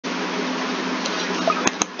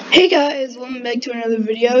Hey guys, welcome back to another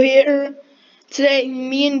video here. Today,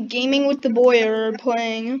 me and Gaming with the Boy are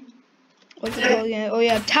playing, what's it called again? Oh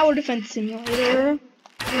yeah, Tower Defense Simulator.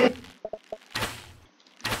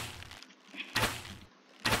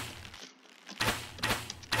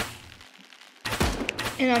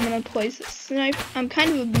 And I'm gonna play snipe. I'm kind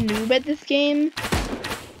of a noob at this game.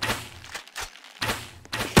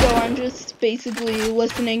 So I'm just basically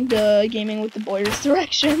listening to Gaming with the Boy's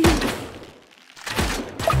directions.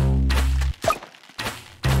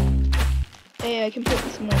 Hey, I can put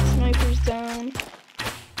some more snipers down.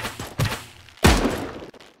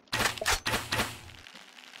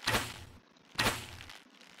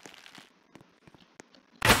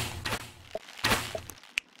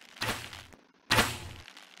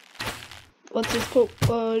 Let's just put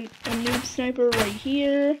a noob sniper right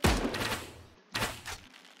here.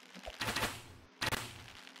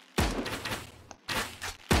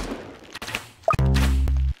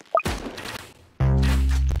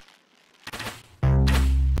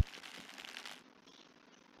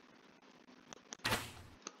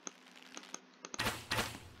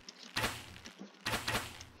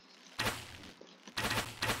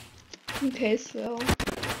 Okay, so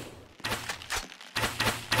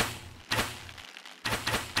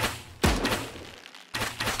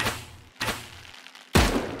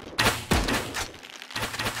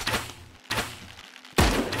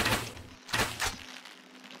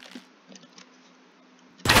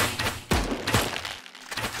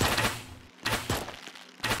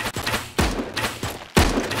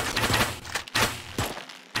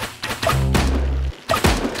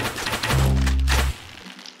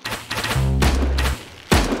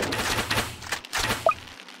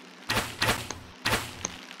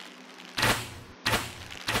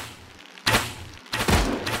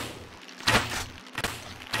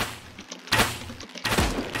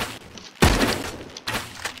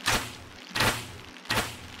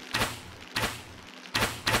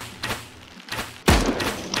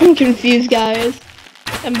I'm confused, guys.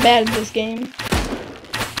 I'm bad at this game.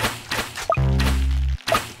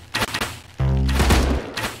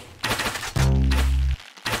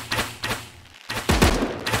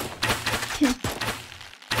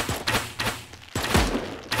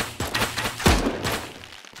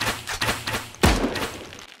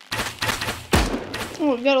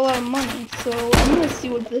 Oh, we've got a lot of money, so I'm gonna see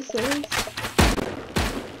what this is.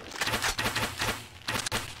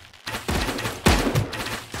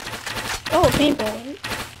 Oh, paintball.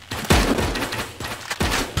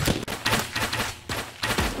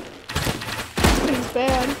 This seems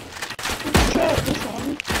bad. Let's try out this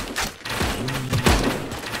one.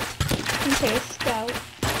 Okay, scout.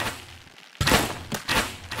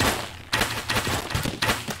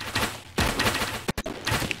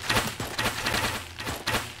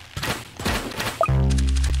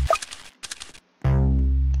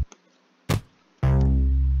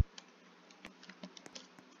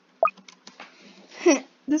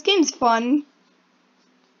 This game's fun.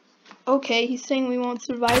 Okay, he's saying we won't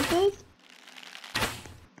survive this?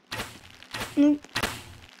 I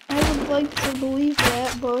would like to believe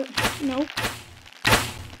that, but nope.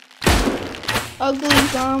 Ugly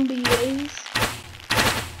zombie is.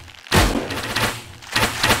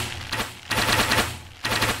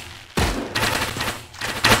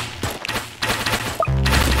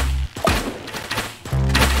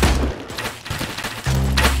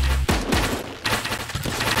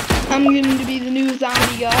 I'm going to be the new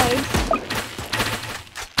zombie, guys.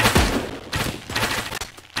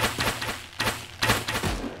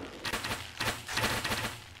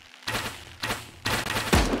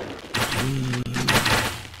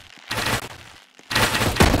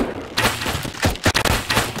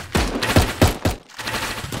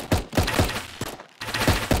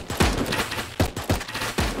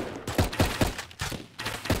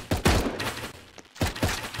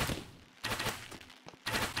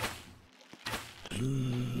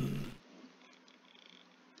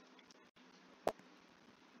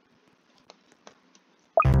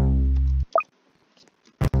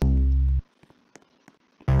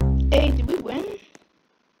 Hey, did we win?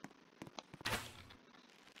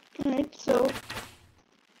 Alright, so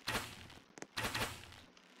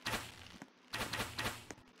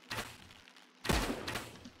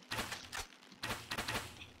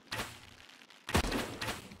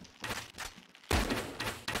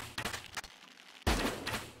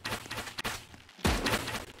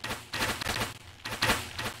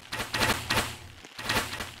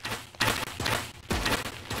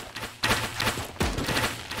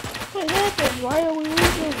what happened? Why are we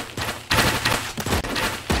losing?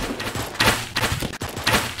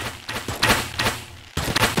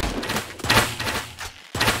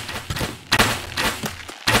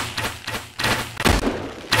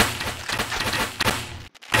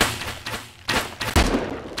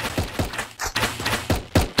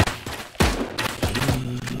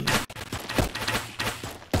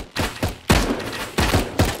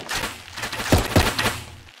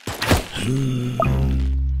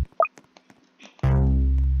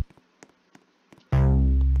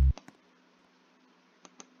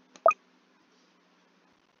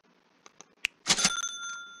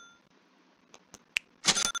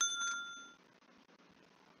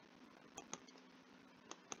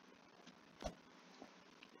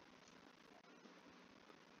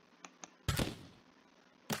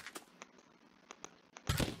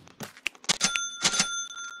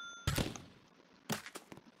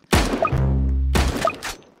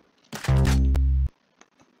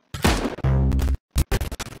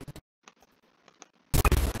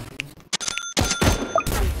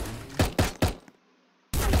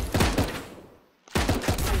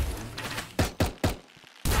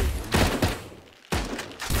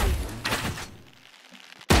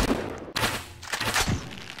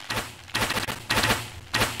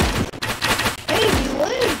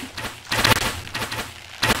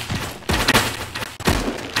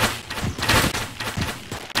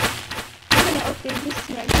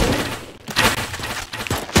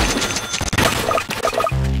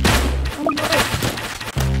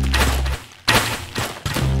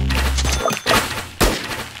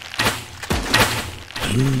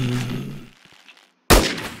 Pew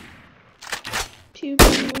pew.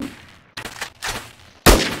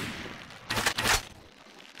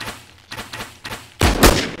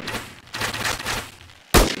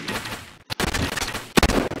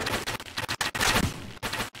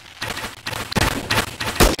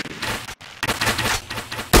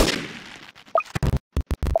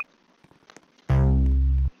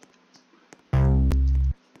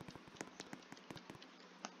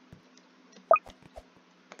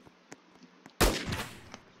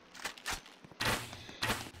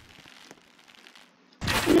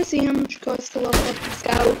 I'm gonna see how much it costs to level up the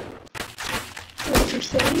scout. What you're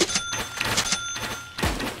saying?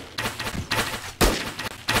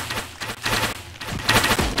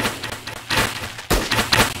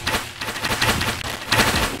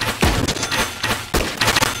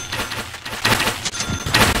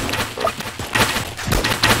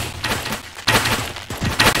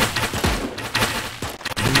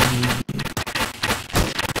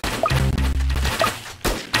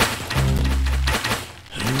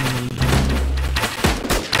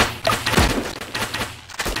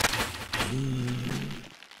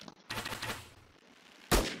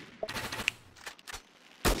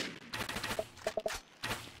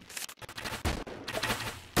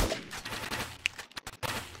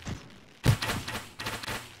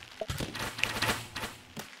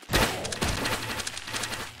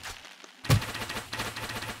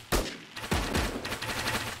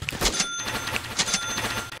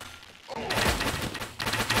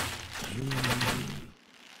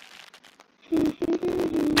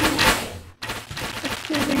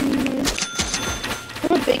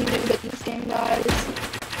 I'm a big noob at this game, guys.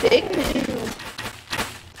 Big noob.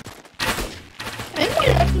 I think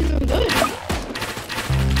you're actually doing good.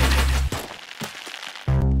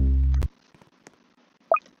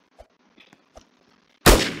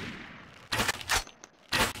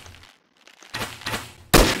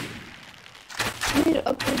 I need to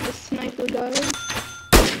upgrade the sniper, guys.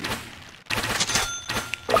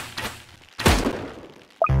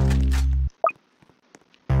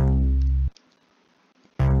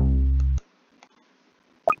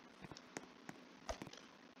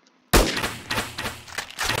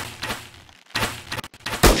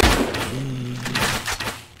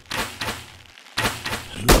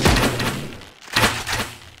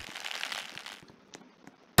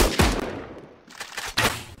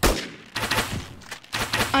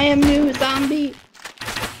 I am new zombie.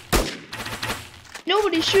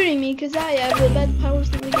 Nobody's shooting me because I have the best powers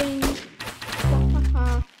in the game.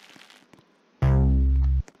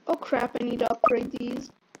 Oh crap, I need to upgrade these.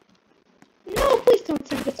 No, please don't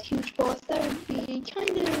send us huge boss. That would be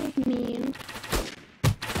kind of mean.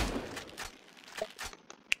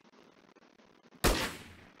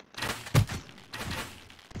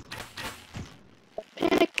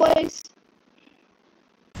 Panic place.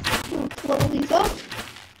 Let's level these up.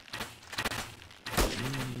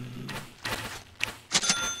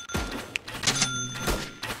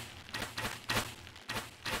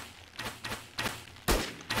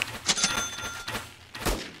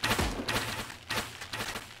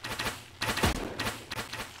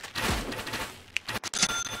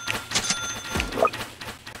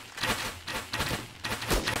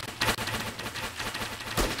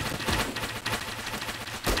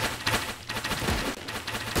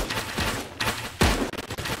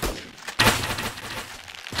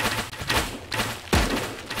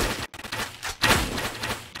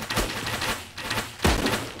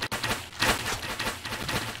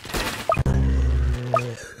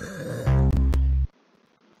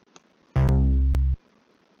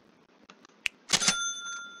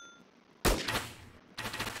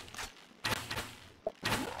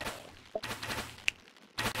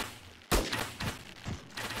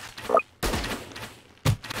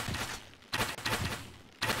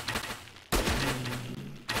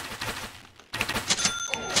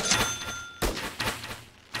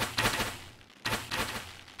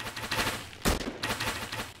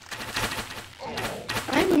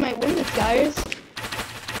 I think we might win this, guys.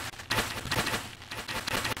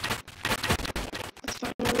 Let's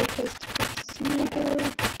find another place to put the sniper.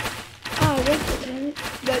 Ah, wait a minute.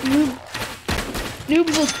 That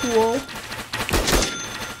noobs look cool.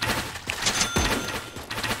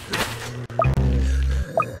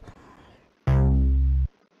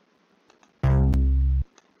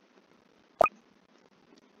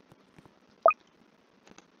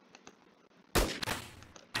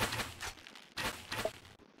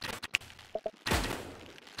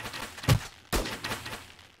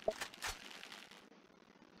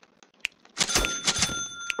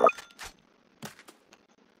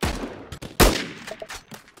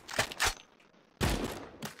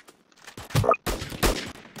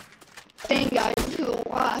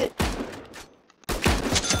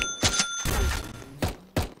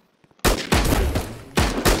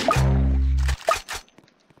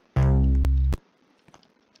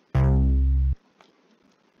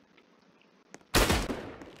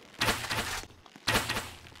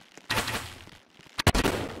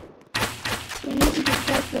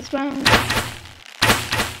 First round.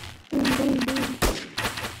 Boom, boom, boom.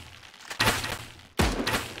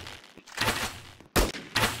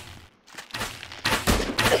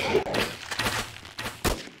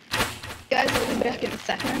 Guys, I'll be back in a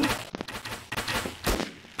second.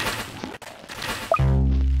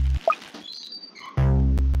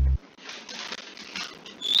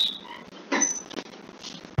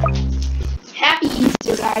 Happy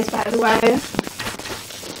Easter, guys, by the way.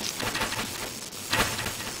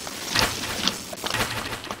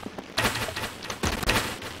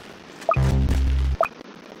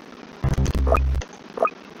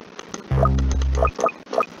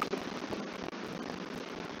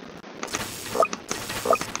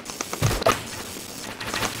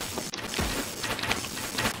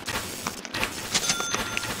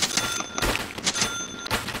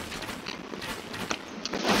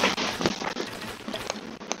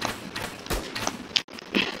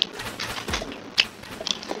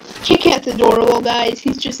 Kit Kat's adorable, guys.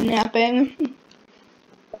 He's just napping.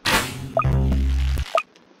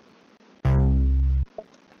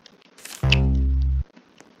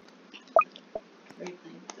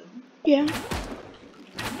 Yeah.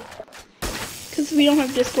 Because we don't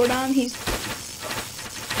have Discord on,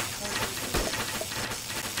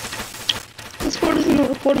 Discord isn't a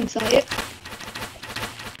recording site.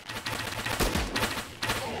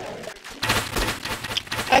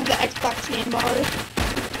 I have the Xbox game bar.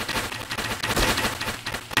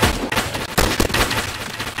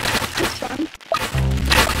 It's fun.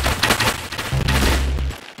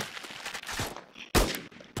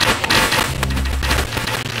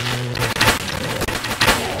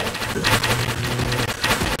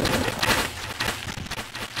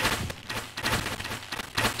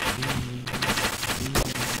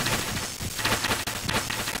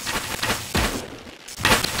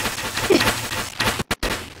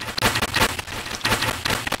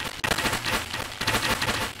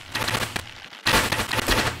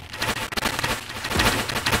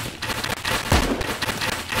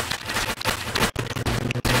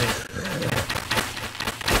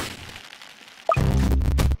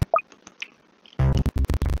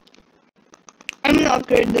 I'm gonna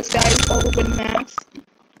upgrade this guy's level with max.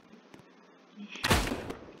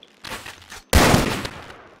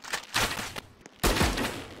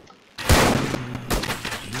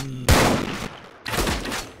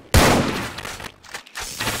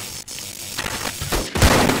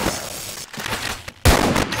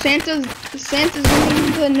 Santa's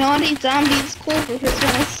doing the naughty zombies cool for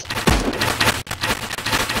Christmas.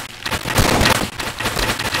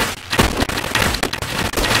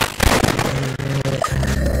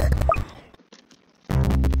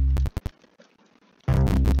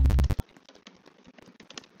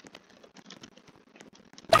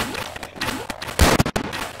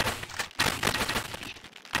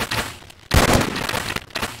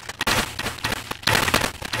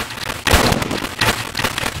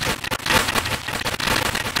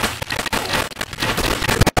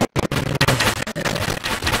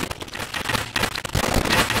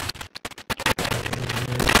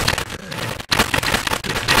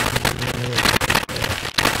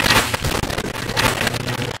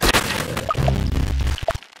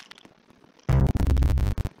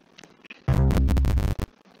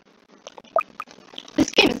 This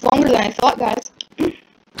game is longer than I thought, guys.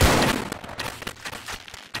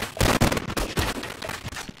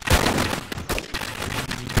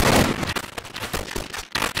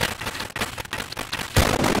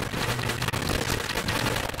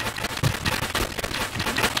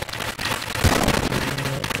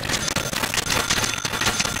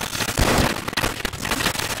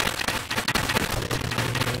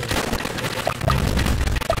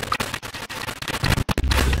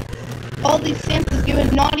 All these Santas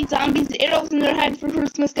giving naughty zombies arrows in their head for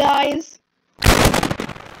Christmas, guys.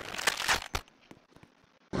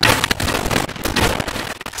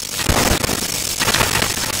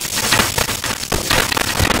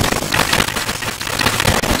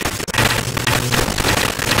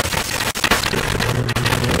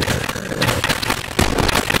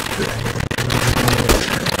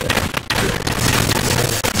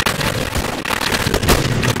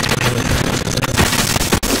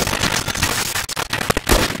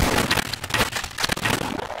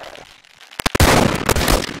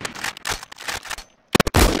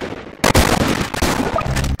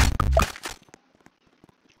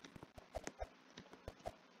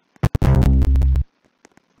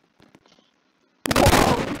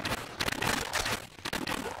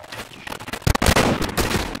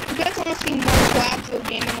 See more collabs with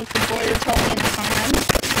Gaming with the Boy, tell me in the comments.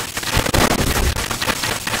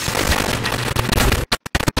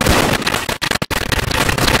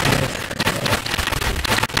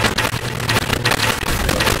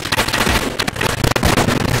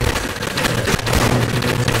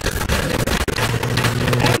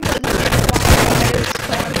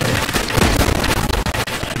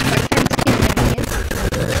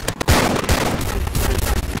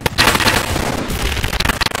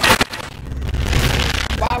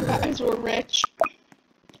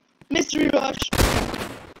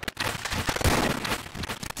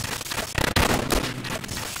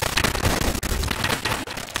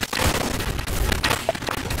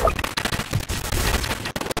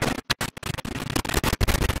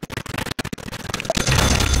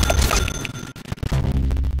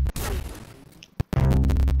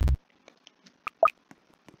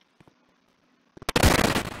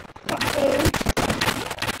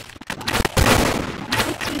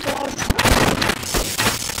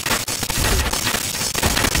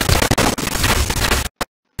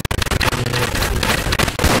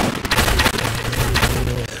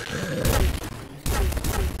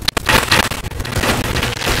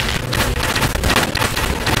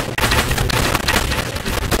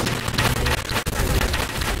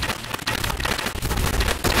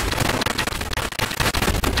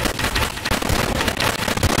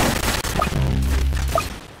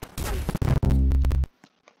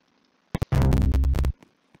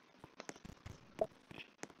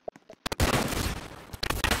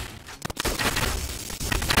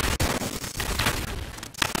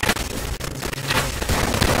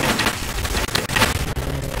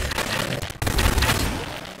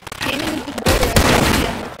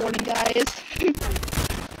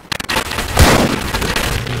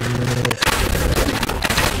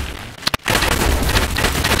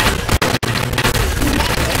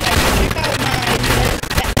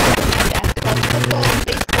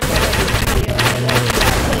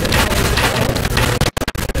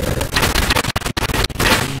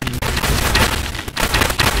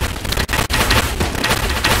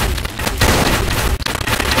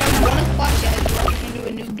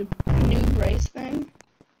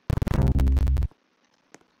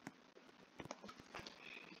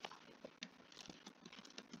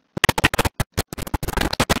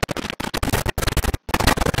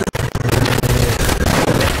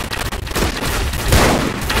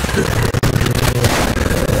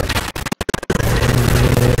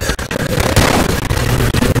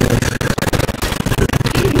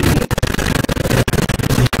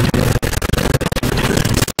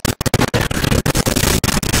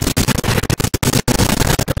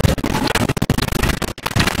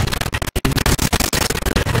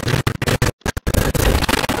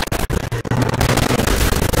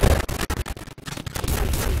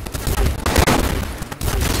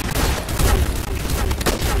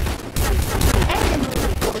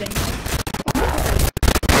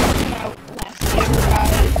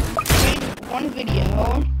 one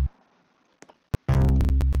video,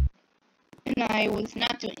 and I was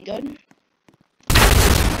not doing good.